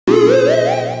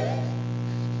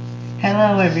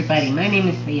Hello everybody, my name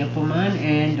is Pokemon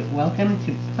and welcome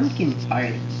to Pumpkin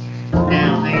Party.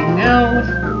 Now I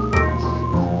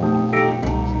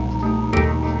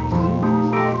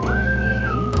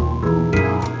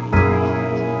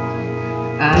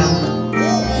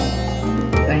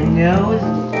know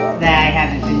that I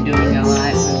haven't been doing a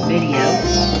lot of videos,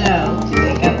 so to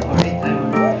make up for it, I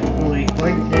will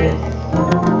record this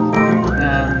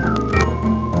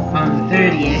on the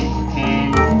 30th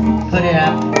and put it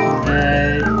up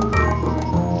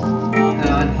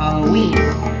on Halloween.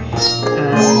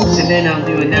 And then I'll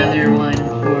do another one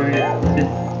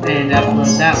and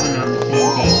upload that one on the same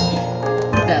day.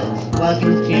 So,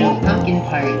 welcome to Pumpkin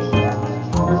Party.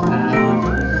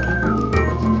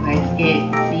 Let's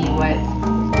see what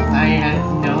I have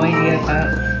no idea about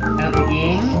the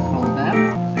game. Hold up.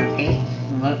 Okay,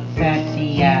 look at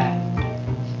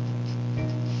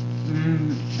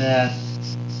the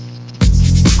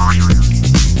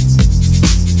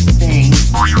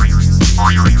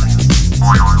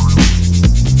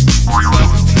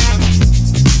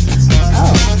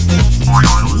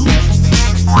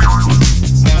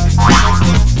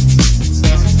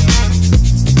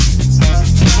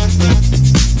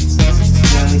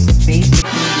thing.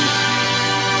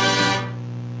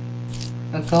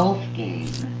 A golf game.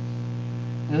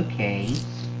 Okay.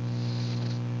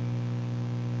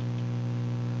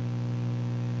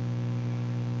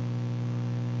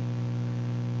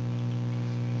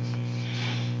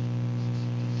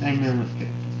 I know it's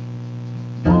good.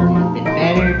 A little bit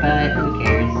better, but who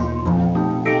cares?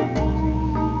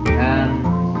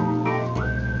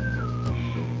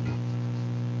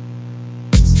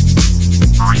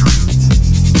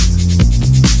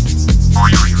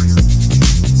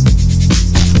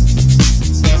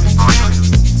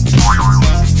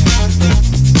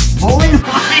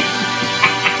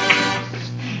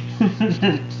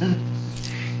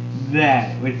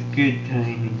 That was good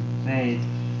timing. That is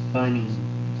funny.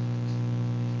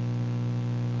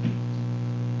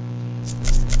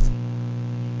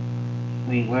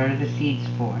 Wait, what are the seeds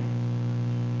for?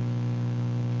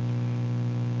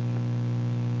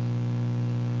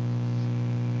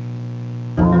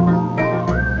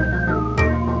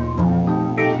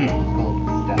 Gold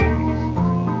stuff.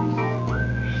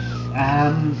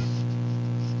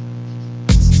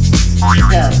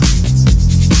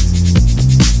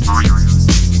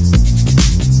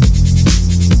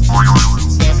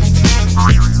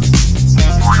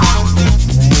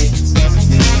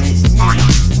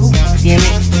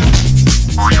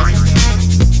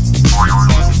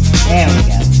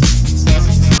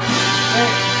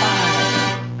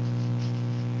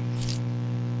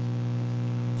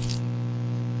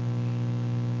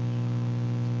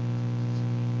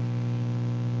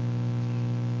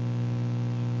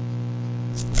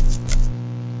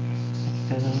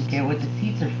 I don't get what the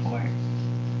seeds are for.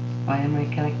 Why am I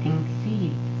collecting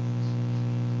seeds?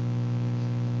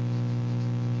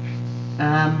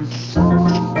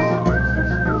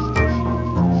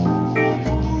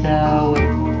 So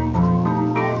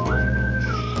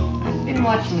I've been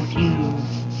watching a few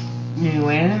new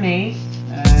animes.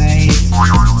 I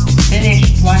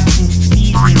finished watching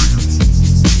season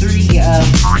 3 of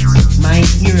My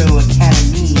Hero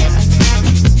Academia.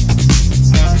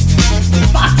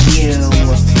 Fuck you!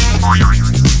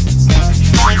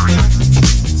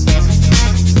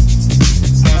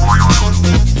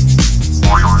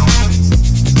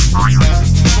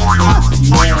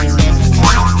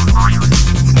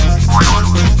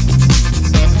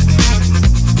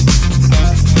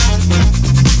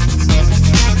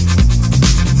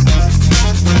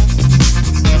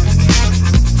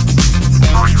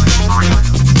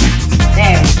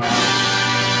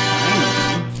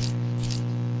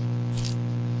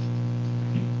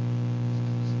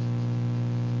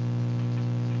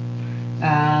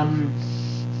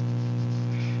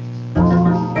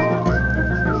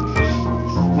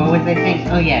 What was I saying?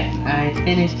 Oh yes, I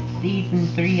finished season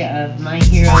 3 of My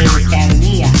Hero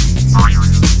Academia.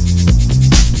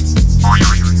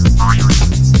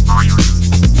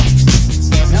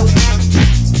 Nope.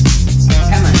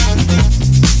 Come on.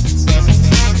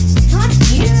 Fuck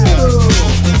you!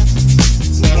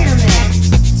 Damn it!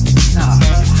 Oh.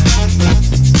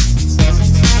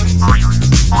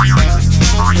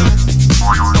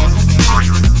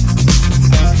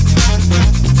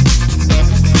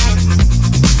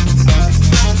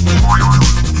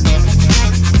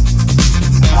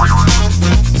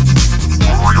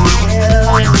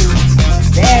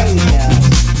 There we go.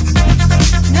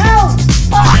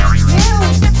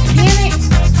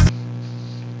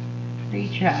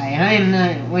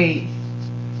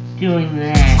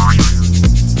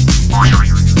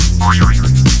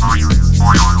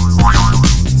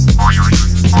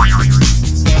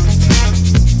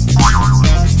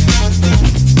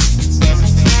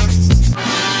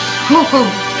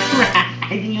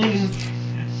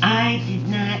 I did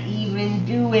not even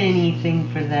do anything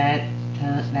for that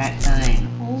time.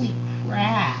 Holy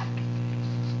crap.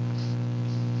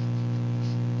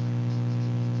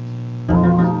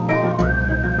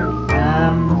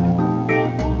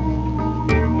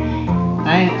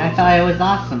 I thought it was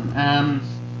awesome.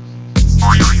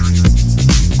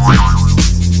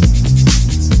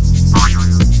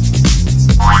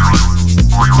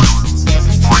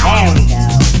 There we go.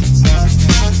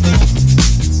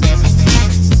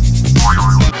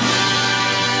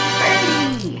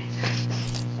 Birdie!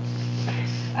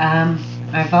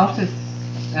 I've also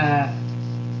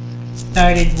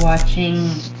started watching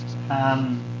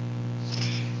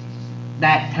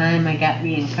that time I got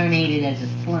reincarnated as a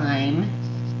slime.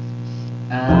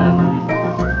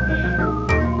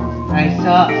 I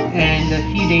saw, and a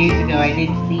few days ago I did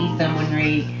see someone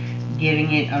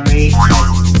giving it a rating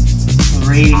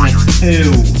of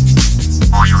 2.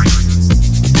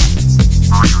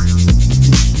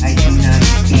 I do not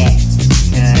get,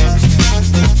 because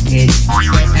it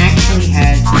actually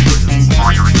has the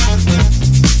potential.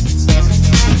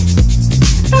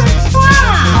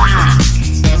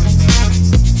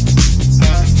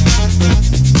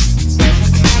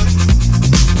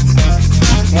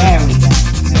 There we go.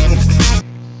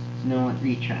 No,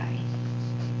 retry.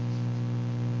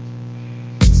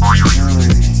 Alright.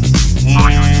 And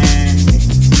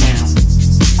now.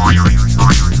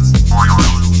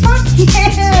 Fuck you!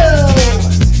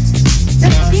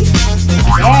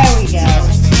 There we go.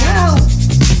 No!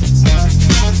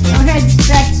 Go ahead,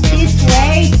 step this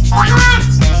way. Ah!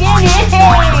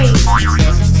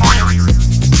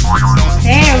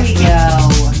 There we go.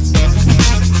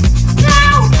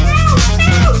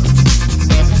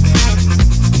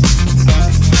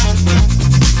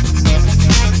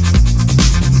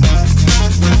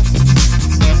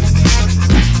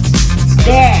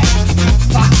 There!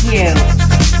 Fuck you!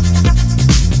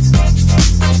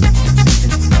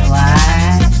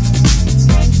 Slide.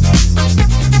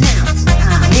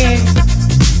 Now, here.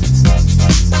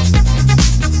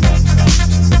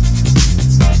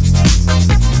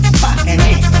 Fucking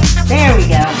it. There we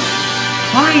go.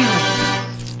 Finally!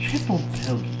 Triple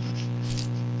bogey.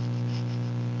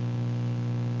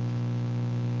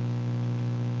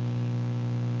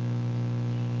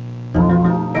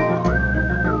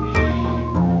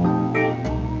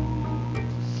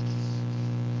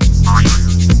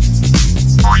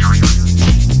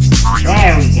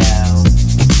 There we go.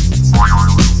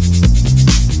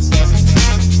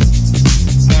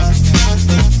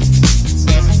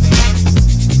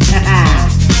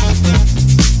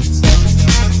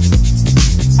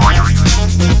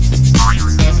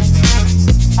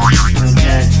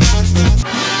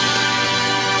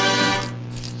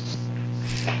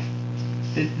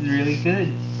 This is really good.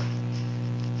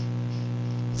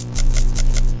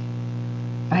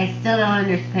 But I still don't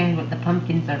understand what the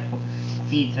pumpkins are for.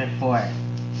 Seeds are for.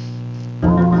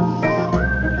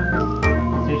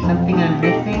 Is there something I'm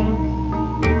missing?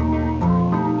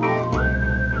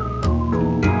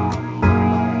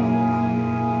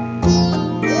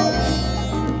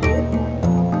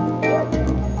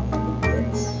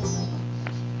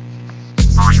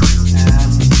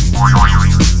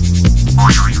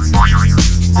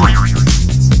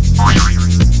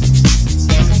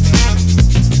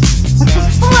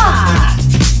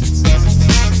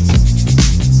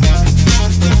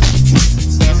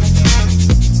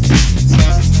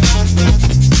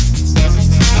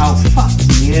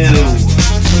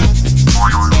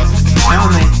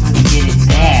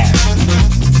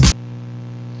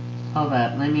 Hold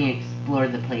up, let me explore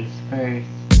the place first.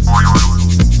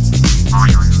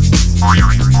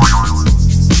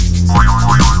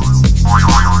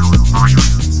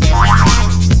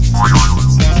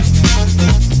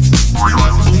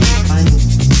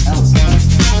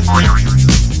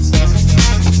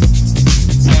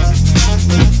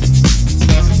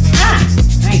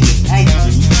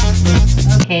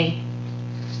 Okay.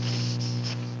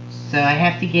 So I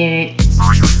have to get it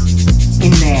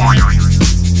in there.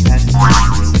 That's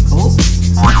really cool.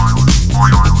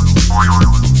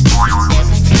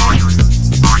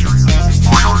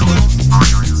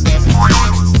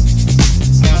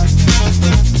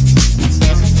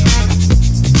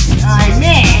 I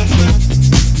missed!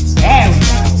 There we go.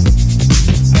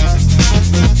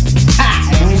 Ha!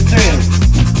 I went through.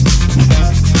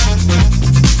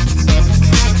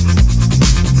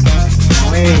 Now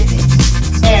where is it?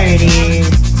 There it is.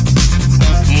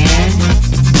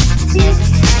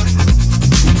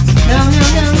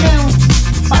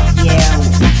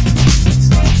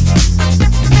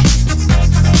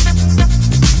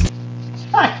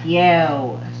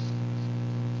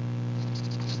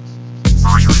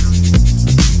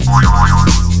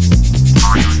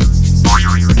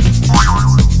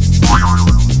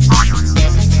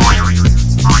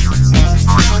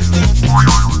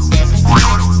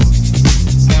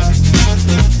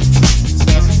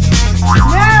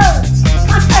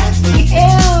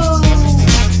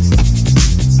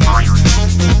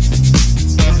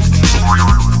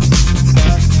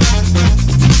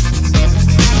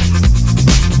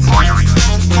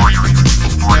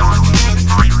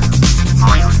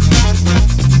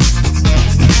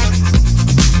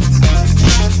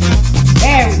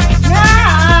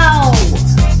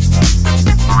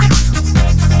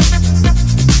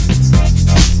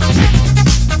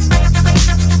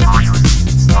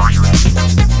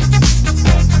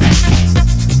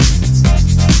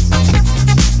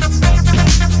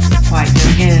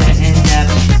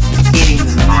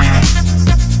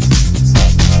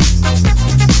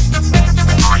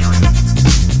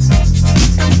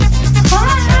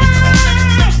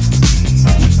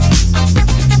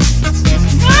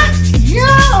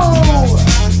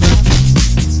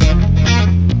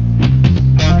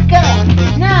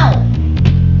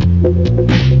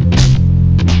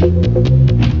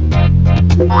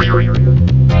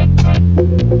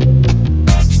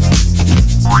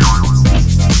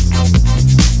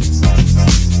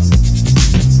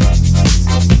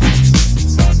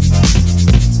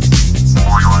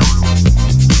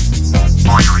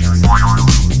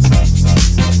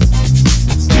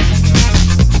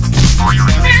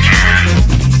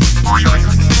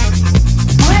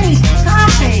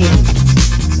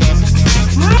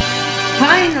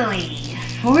 Finally!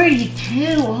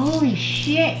 42! Holy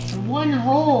shit! One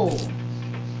hole!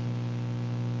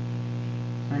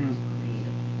 Unbelievable.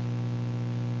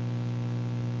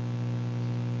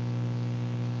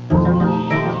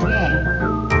 Shit.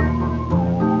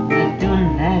 Not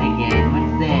doing that again.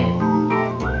 What's this?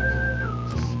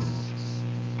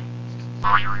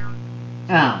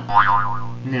 Oh.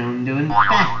 Now I'm doing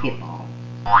basketball.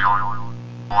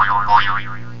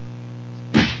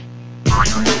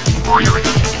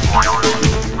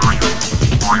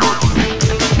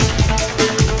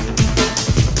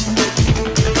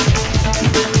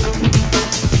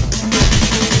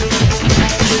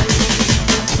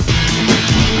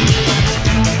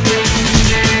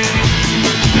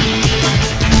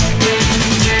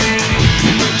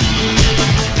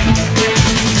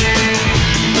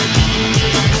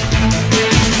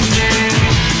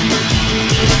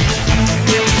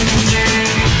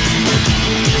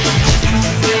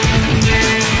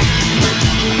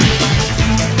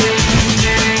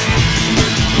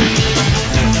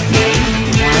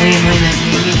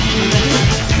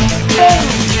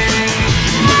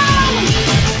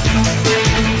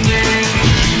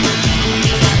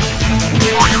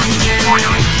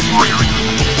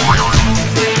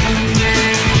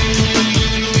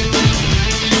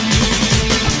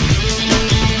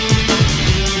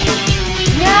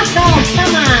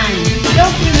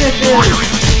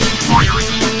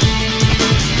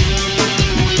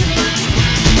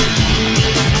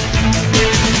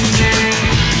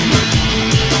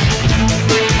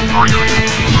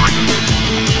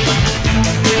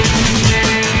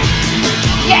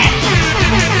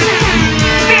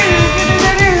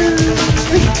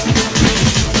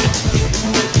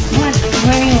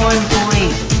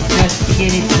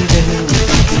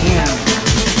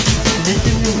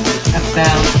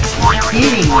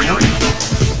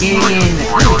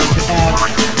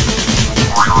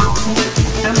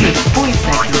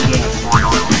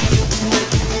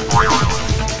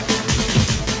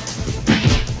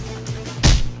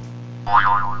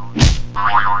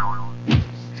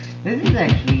 This is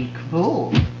actually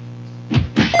cool.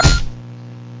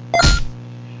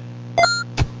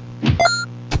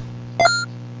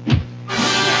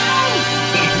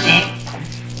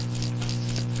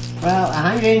 Well,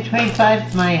 125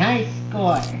 is my high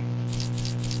score.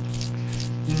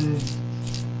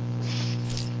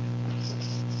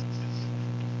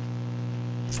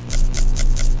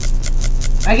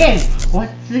 Again,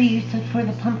 what's the use for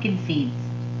the pumpkin seeds?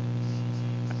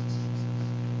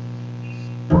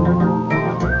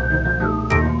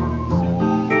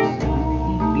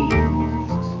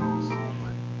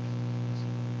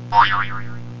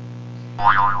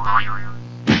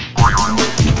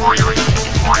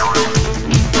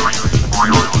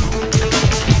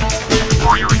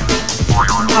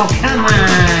 Oh, come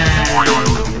on!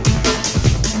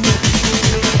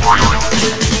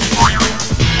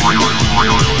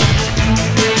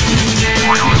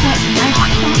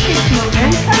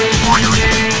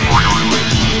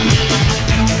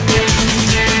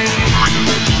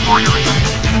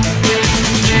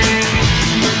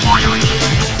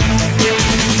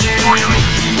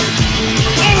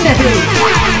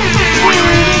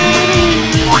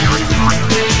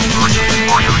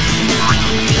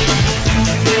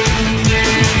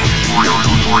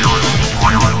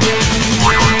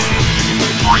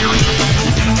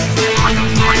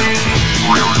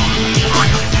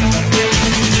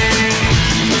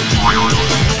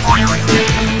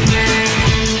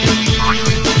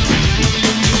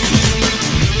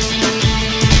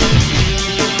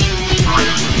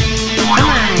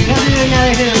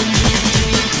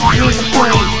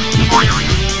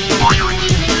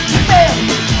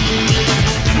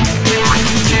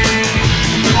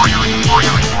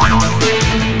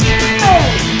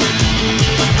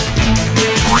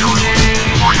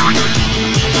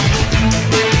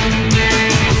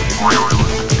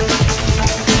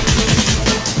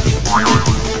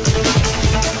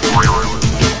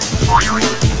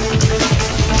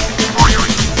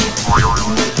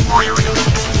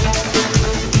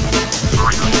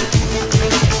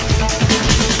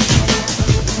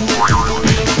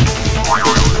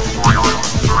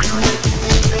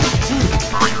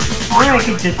 I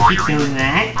could just keep doing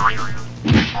that.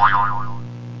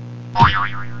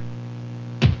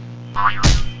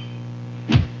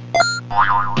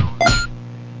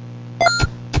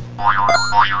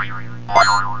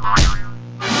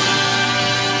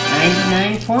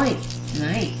 99 points.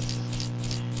 Nice.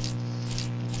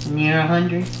 Near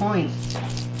 100 points.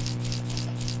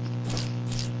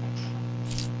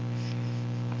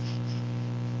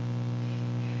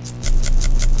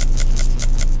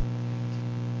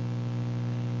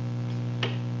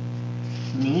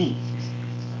 Neat.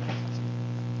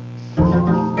 A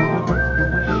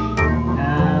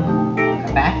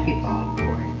basketball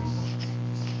court.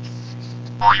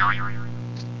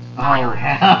 Oh,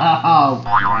 hell,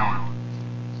 crap.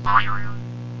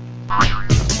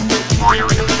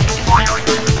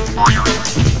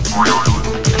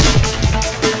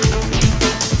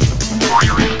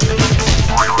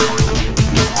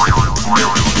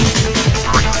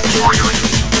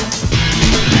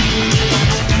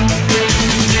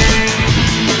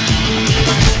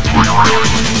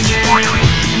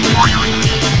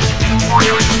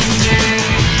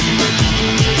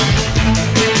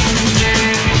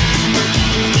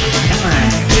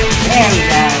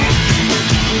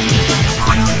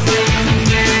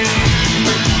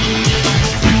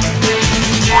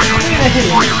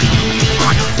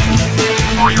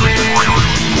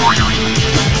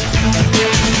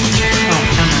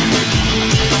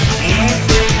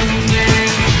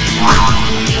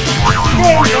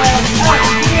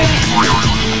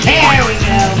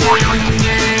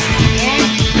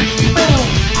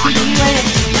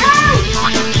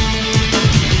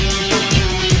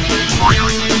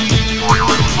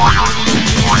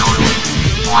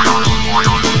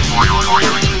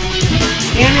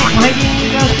 Why didn't you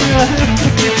go through a hoop?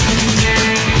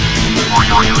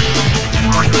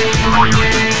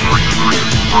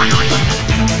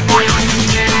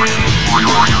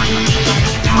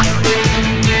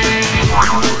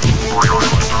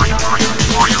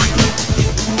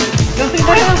 Go through the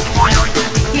hoop!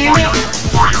 Damn it!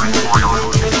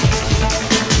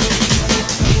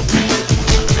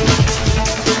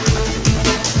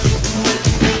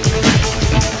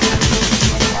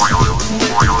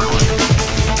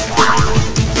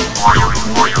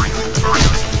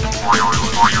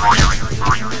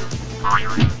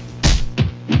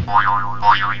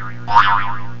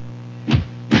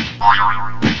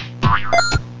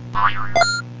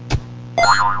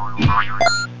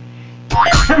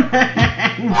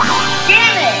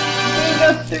 Damn it! They go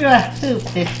through a hoop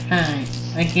this time.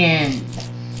 Again.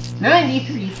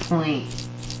 93 points.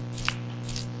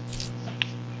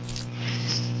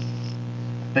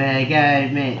 But I gotta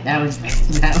admit, that was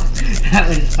that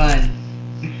was fun.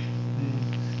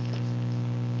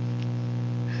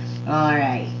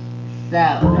 Alright. So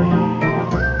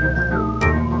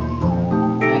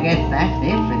I guess that's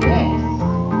it for this.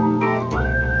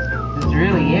 That's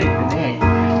really it for this.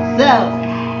 So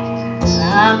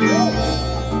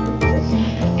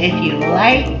if you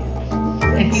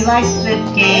like this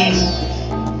game,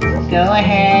 go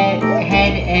ahead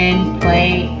and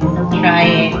try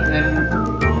it.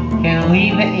 I'm gonna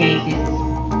leave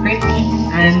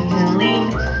I'm gonna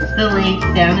leave the link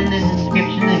down in the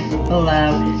description below.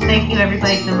 Thank you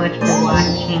everybody so much for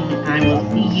watching. I will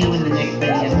see you in the next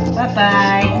video. Bye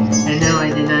bye. I know I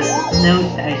did not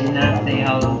say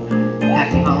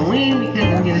Happy Halloween because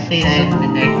I'm gonna say that in the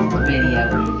next video.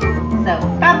 So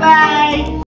bye bye.